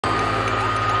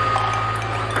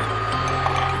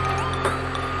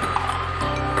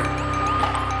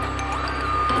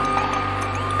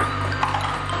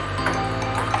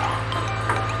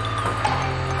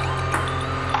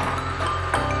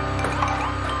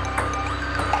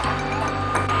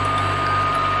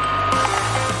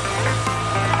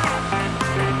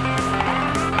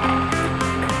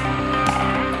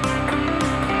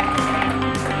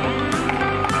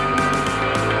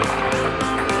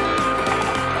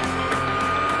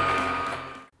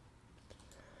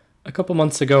A couple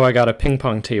months ago I got a ping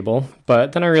pong table,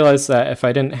 but then I realized that if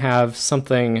I didn't have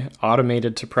something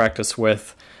automated to practice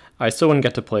with, I still wouldn't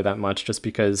get to play that much just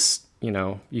because,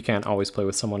 you can't always play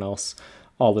with someone else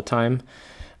all the time.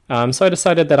 So I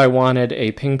decided that I wanted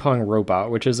a ping pong robot,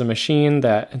 which is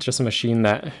it's just a machine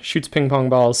that shoots ping pong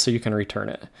balls so you can return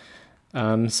it.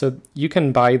 So you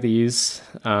can buy these.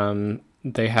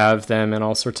 They have them in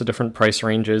all sorts of different price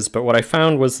ranges, but what I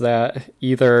found was that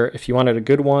either if you wanted a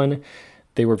good one,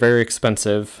 they were very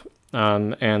expensive,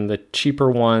 and the cheaper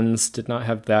ones did not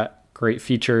have that great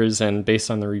features, and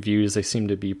based on the reviews, they seemed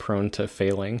to be prone to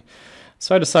failing.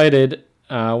 So I decided,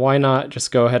 why not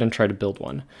just go ahead and try to build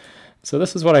one? So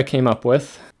this is what I came up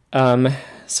with.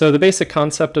 So the basic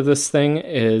concept of this thing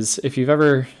is if you've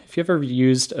ever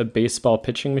used a baseball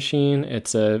pitching machine,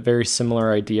 it's a very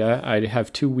similar idea. I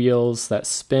have two wheels that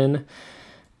spin,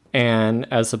 and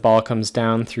as the ball comes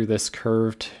down through this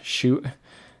curved chute,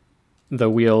 the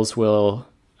wheels will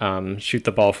shoot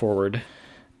the ball forward.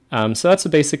 So that's the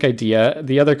basic idea.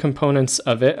 The other components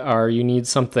of it are you need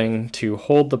something to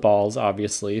hold the balls,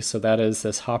 obviously. So that is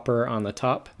this hopper on the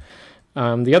top.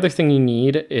 The other thing you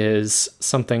need is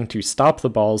something to stop the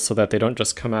balls so that they don't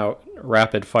just come out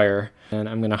rapid fire. And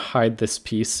I'm going to hide this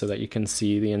piece so that you can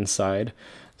see the inside.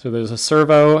 So there's a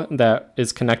servo that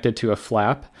is connected to a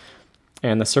flap,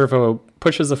 and the servo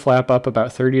pushes the flap up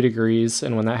about 30 degrees,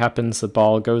 and when that happens, the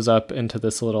ball goes up into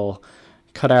this little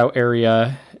cutout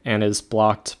area and is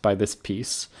blocked by this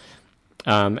piece.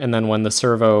 And then when the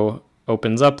servo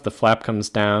opens up, the flap comes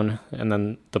down, and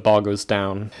then the ball goes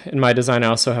down. In my design, I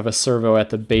also have a servo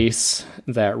at the base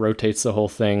that rotates the whole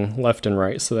thing left and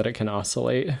right so that it can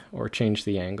oscillate or change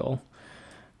the angle.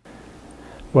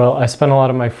 Well, I spent a lot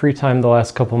of my free time the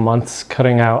last couple months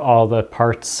cutting out all the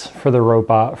parts for the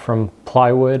robot from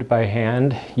plywood by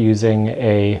hand using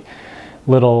a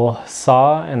little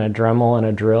saw and a Dremel and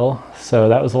a drill. So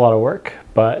that was a lot of work,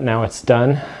 but now it's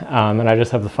done. And I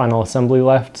just have the final assembly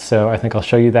left, so I think I'll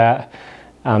show you that.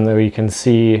 That way you can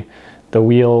see the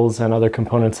wheels and other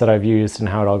components that I've used and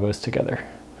how it all goes together.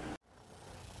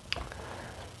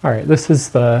 All right, this is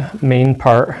the main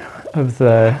part of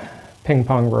the ping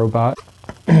pong robot.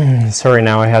 So right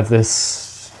now I have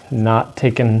this not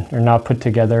put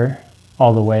together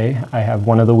all the way. I have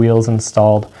one of the wheels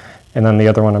installed, and then the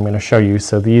other one I'm going to show you.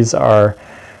 So these are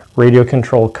radio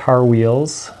control car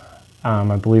wheels.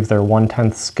 I believe they're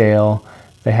 1/10 scale.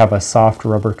 They have a soft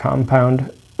rubber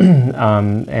compound,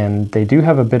 and they do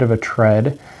have a bit of a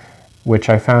tread, which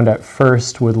I found at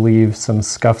first would leave some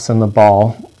scuffs in the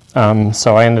ball.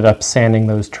 So I ended up sanding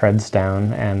those treads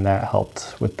down, and that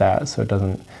helped with that. So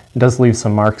it does leave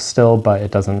some marks still, but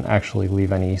it doesn't actually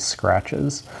leave any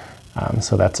scratches.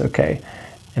 So that's okay.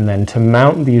 And then to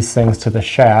mount these things to the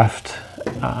shaft,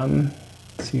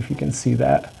 see if you can see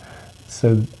that.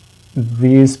 So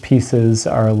these pieces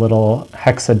are little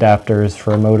hex adapters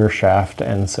for a motor shaft,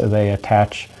 and so they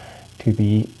attach to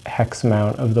the hex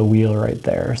mount of the wheel right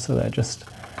there. So that just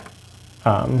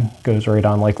goes right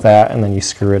on like that, and then you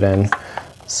screw it in.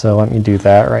 So let me do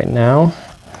that right now.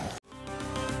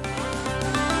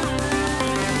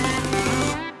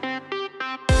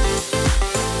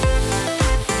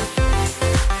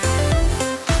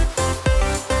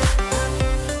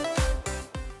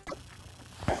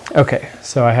 Okay,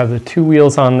 so I have the two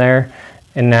wheels on there,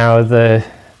 and now the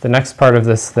next part of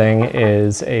this thing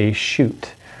is a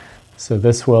chute. So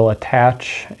this will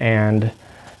attach, and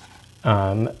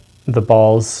the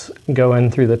balls go in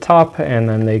through the top, and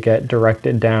then they get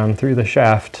directed down through the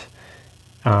shaft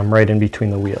right in between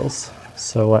the wheels.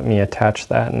 So let me attach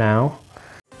that now.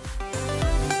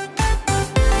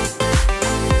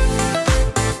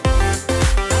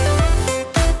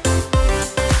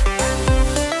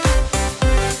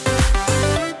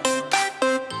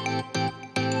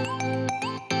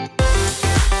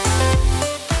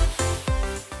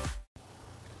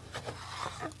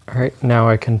 All right, now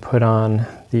I can put on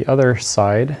the other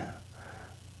side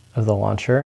of the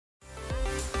launcher.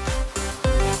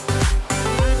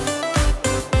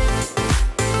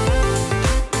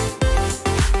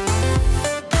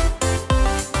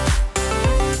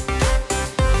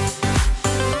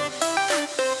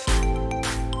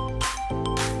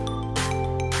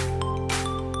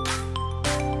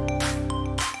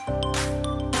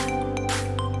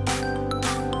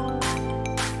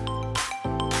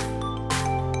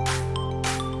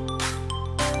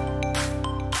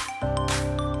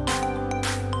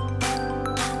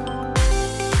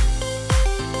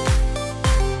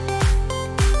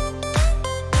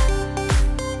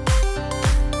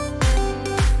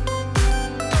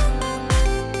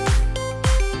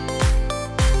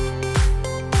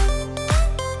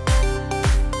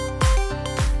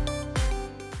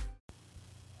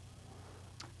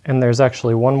 And there's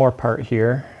actually one more part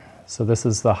here. So this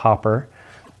is the hopper.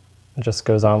 It just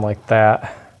goes on like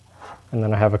that. And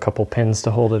then I have a couple pins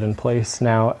to hold it in place.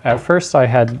 Now, at first I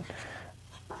had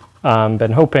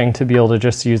been hoping to be able to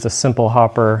just use a simple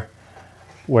hopper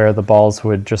where the balls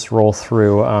would just roll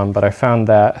through, but I found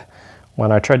that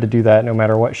when I tried to do that, no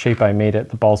matter what shape I made it,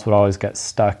 the balls would always get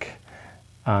stuck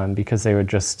because they would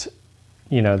just,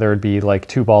 you know, there would be like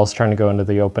two balls trying to go into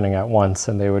the opening at once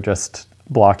and they would just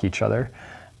block each other.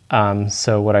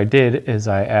 So what I did is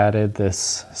I added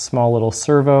this small little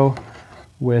servo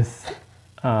with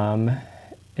an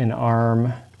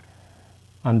arm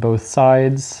on both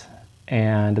sides,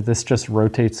 and this just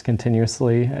rotates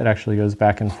continuously. It actually goes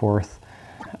back and forth,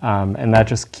 and that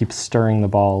just keeps stirring the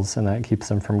balls and that keeps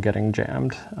them from getting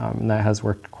jammed, and that has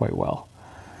worked quite well.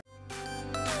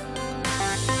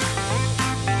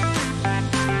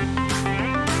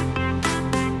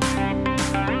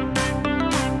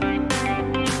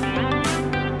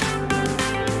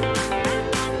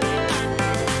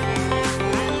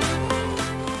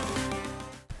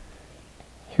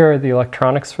 Here are the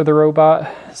electronics for the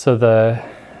robot. So the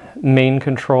main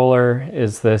controller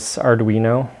is this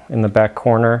Arduino in the back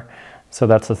corner. So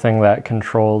that's the thing that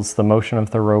controls the motion of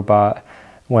the robot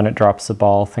when it drops the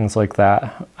ball, things like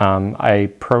that.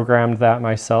 I programmed that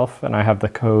myself and I have the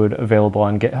code available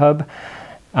on GitHub.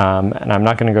 And I'm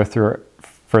not going to go through it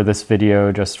for this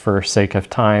video just for sake of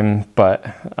time, but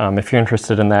if you're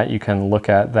interested in that, you can look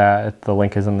at that. The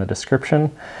link is in the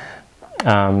description.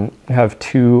 We have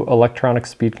two electronic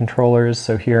speed controllers,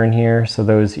 so here and here, so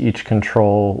those each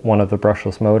control one of the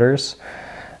brushless motors,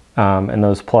 and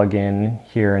those plug in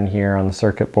here and here on the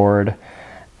circuit board.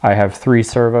 I have three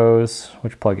servos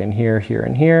which plug in here, here,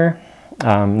 and here.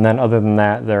 And then other than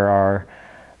that, there are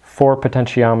four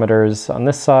potentiometers on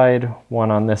this side, one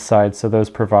on this side, so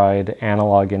those provide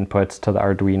analog inputs to the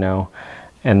Arduino,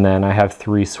 and then I have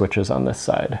three switches on this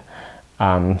side.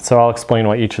 So I'll explain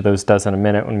what each of those does in a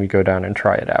minute when we go down and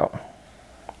try it out.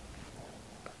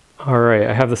 All right,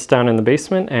 I have this down in the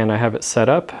basement and I have it set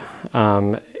up.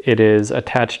 It is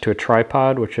attached to a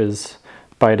tripod, which is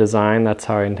by design. That's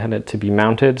how I intend it to be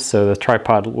mounted. So the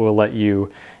tripod will let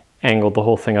you angle the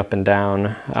whole thing up and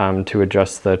down to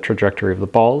adjust the trajectory of the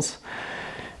balls.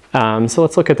 So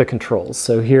let's look at the controls.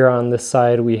 So here on this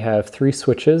side we have three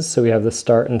switches. So we have the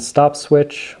start and stop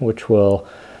switch, which will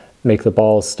make the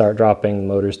balls start dropping,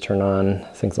 motors turn on,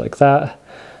 things like that.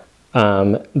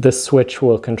 This switch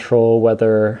will control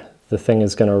whether the thing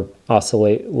is going to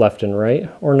oscillate left and right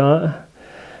or not.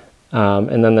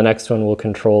 And then the next one will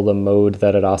control the mode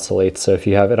that it oscillates. So if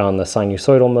you have it on the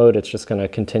sinusoidal mode, it's just going to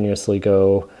continuously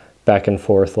go back and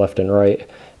forth, left and right.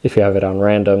 If you have it on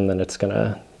random, then it's going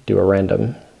to do a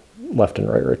random left and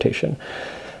right rotation.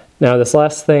 Now this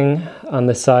last thing on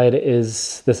this side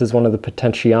is, this is one of the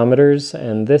potentiometers,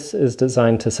 and this is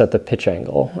designed to set the pitch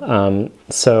angle.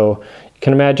 So you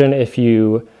can imagine if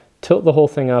you tilt the whole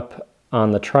thing up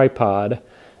on the tripod,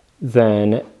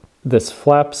 then this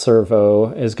flap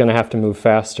servo is going to have to move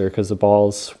faster because the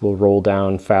balls will roll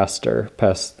down faster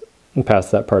past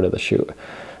that part of the chute.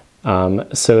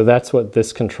 So that's what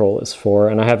this control is for,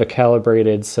 and I have it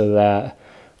calibrated so that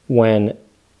when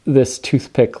this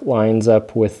toothpick lines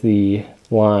up with the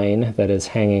line that is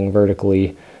hanging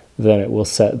vertically, then it will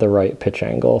set the right pitch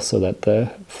angle so that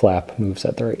the flap moves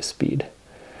at the right speed.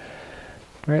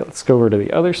 All right, let's go over to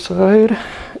the other side.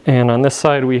 And on this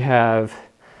side we have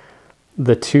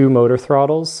the two motor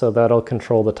throttles, so that'll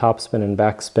control the topspin and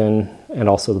backspin and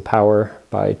also the power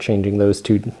by changing those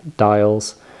two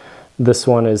dials. This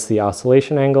one is the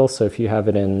oscillation angle, so if you have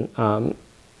it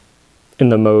in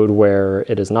the mode where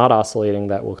it is not oscillating,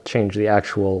 that will change the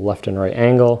actual left and right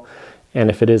angle.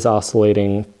 And if it is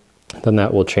oscillating, then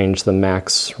that will change the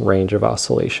max range of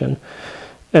oscillation.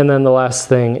 And then the last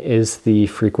thing is the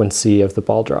frequency of the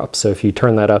ball drop. So if you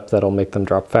turn that up, that'll make them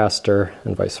drop faster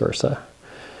and vice versa.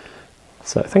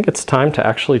 So I think it's time to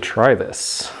actually try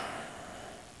this.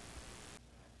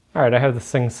 All right, I have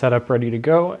this thing set up ready to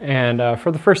go. And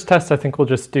for the first test, I think we'll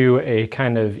just do a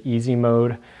kind of easy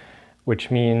mode,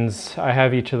 which means I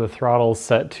have each of the throttles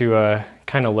set to a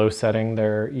kind of low setting.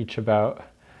 They're each about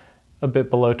a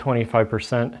bit below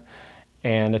 25%,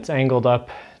 and it's angled up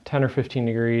 10 or 15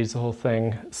 degrees, the whole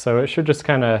thing. So it should just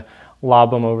kind of lob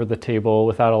them over the table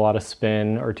without a lot of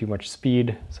spin or too much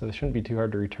speed, so they shouldn't be too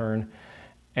hard to return.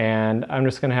 And I'm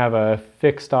just going to have a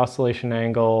fixed oscillation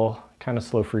angle, kind of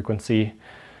slow frequency.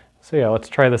 So yeah, let's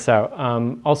try this out.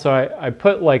 Also, I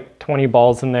put like 20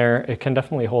 balls in there. It can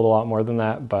definitely hold a lot more than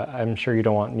that, but I'm sure you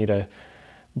don't want me to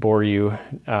bore you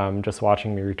just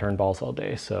watching me return balls all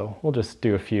day. So we'll just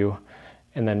do a few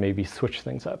and then maybe switch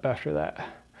things up after that.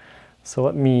 So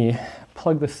let me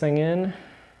plug this thing in.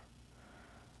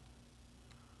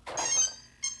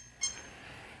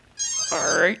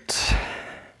 All right.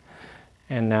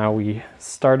 And now we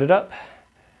start it up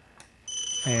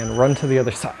and run to the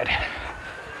other side.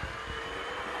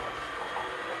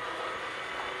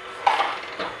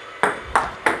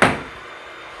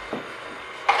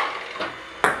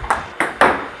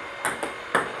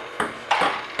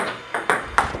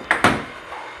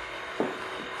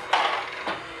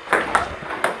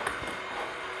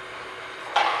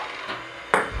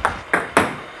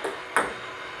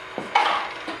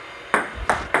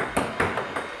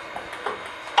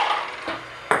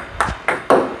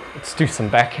 Let's do some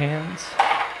backhands.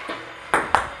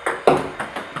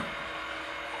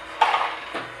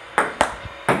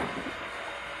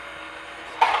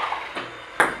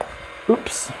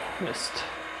 Oops, missed.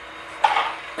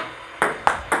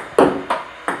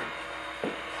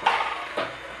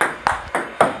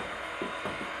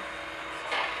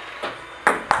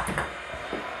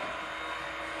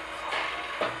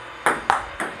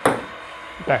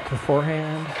 Back to the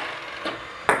forehand.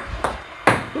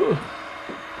 Ooh.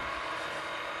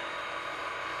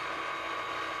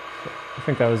 I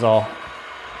think that was all.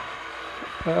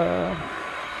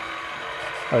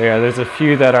 Oh yeah, there's a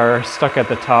few that are stuck at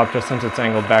the top just since it's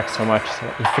angled back so much, so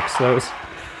let me fix those.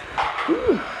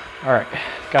 Whew. All right,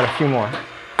 got a few more.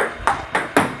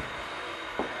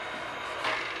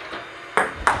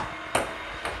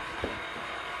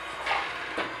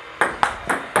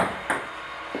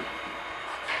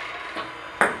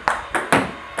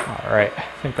 All right,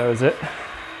 I think that was it.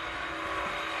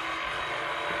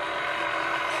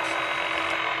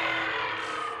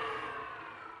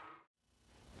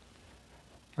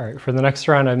 All right, for the next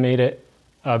round, I made it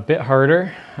a bit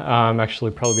harder, actually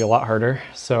probably a lot harder.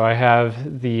 So I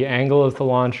have the angle of the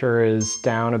launcher is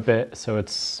down a bit, so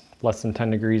it's less than 10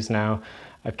 degrees now.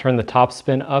 I've turned the top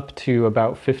spin up to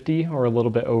about 50 or a little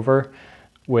bit over,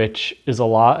 which is a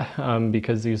lot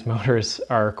because these motors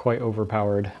are quite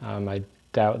overpowered. I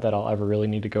doubt that I'll ever really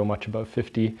need to go much above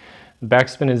 50. The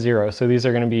backspin is 0, so these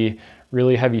are going to be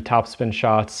really heavy topspin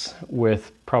shots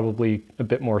with probably a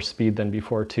bit more speed than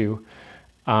before too.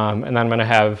 And then I'm going to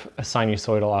have a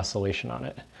sinusoidal oscillation on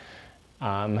it.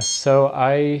 So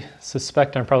I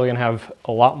suspect I'm probably going to have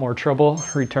a lot more trouble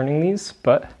returning these,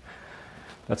 but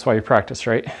that's why you practice,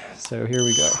 right? So here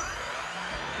we go.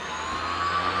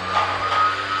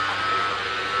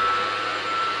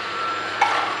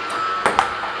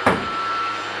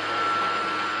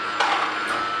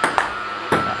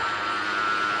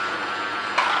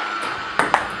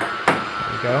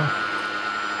 There we go.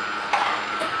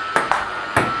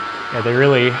 Yeah, they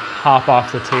really hop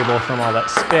off the table from all that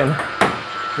spin.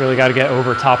 Really got to get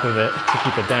over top of it to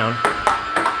keep it down.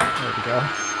 There we go.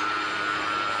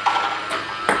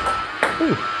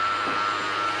 Ooh.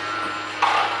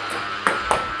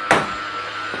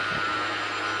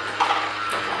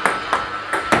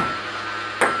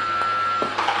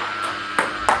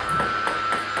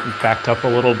 Backed up a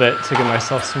little bit to give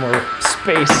myself some more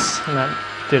space, and that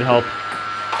did help.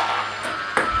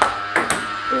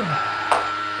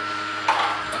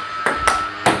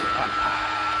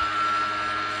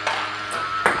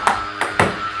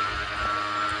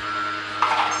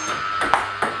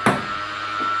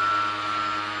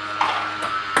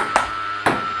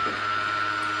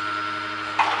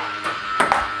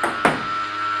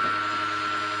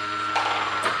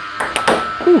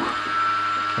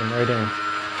 Came right in.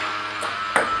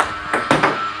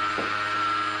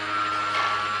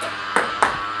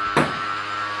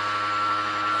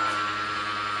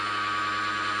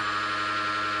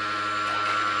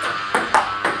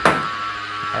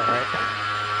 All right.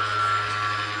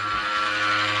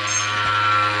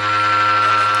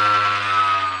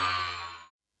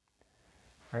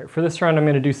 All right, for this round, I'm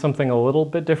going to do something a little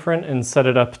bit different and set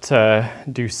it up to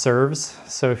do serves.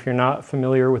 So if you're not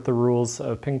familiar with the rules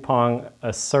of ping pong,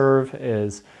 a serve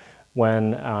is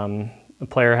when a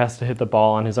player has to hit the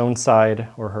ball on his own side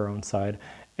or her own side,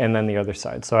 and then the other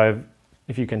side. So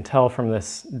if you can tell from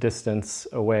this distance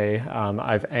away,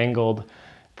 I've angled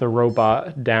the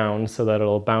robot down so that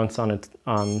it'll bounce on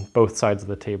both sides of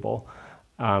the table.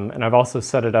 And I've also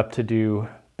set it up to do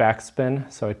backspin.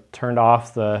 So I turned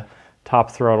off the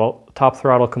top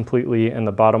throttle completely, and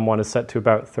the bottom one is set to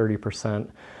about 30%,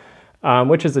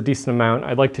 which is a decent amount.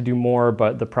 I'd like to do more,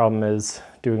 but the problem is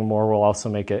doing more will also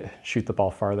make it shoot the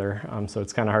ball farther. So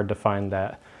it's kind of hard to find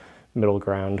that middle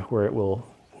ground where it will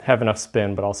have enough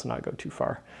spin, but also not go too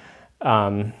far.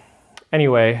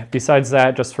 Anyway, besides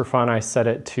that, just for fun, I set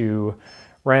it to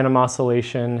random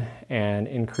oscillation and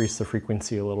increase the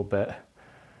frequency a little bit.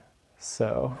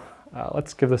 So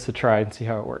let's give this a try and see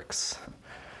how it works.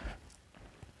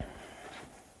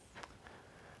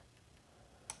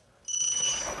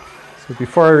 So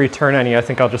before I return any, I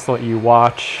think I'll just let you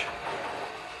watch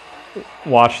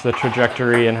the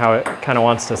trajectory and how it kind of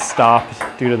wants to stop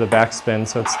due to the backspin,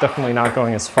 so it's definitely not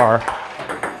going as far.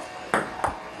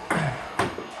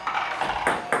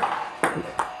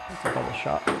 That's a double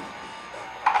shot.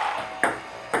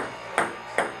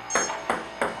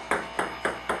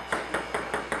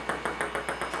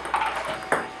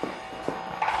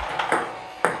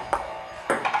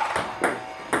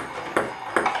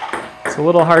 It's a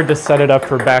little hard to set it up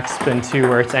for backspin too,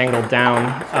 where it's angled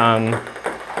down,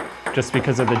 just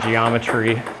because of the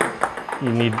geometry.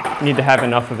 You need to have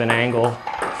enough of an angle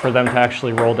for them to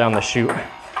actually roll down the chute.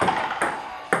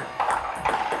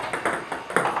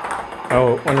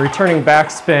 Oh, when returning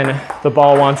backspin, the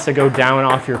ball wants to go down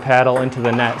off your paddle into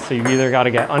the net, so you've either got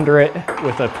to get under it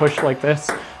with a push like this,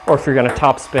 or if you're going to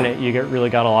topspin it, you really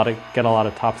get a lot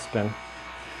of topspin.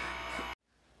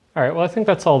 All right, well, I think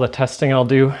that's all the testing I'll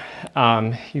do.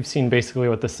 You've seen basically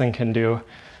what this thing can do.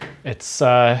 It's,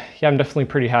 yeah, I'm definitely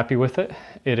pretty happy with it.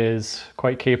 It is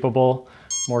quite capable,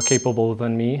 more capable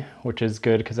than me, which is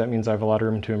good because that means I have a lot of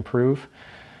room to improve.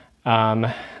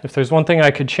 If there's one thing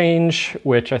I could change,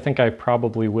 which I think I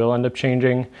probably will end up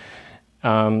changing,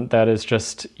 that is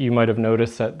just, you might have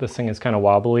noticed that this thing is kind of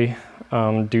wobbly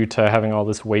due to having all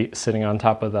this weight sitting on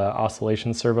top of the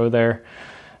oscillation servo there.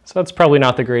 So that's probably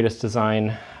not the greatest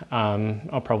design.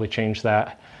 I'll probably change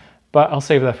that, but I'll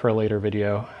save that for a later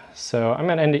video. So I'm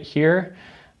gonna end it here,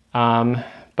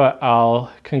 but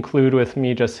I'll conclude with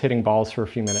me just hitting balls for a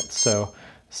few minutes. So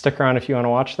stick around if you wanna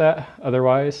watch that.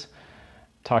 Otherwise,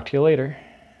 talk to you later.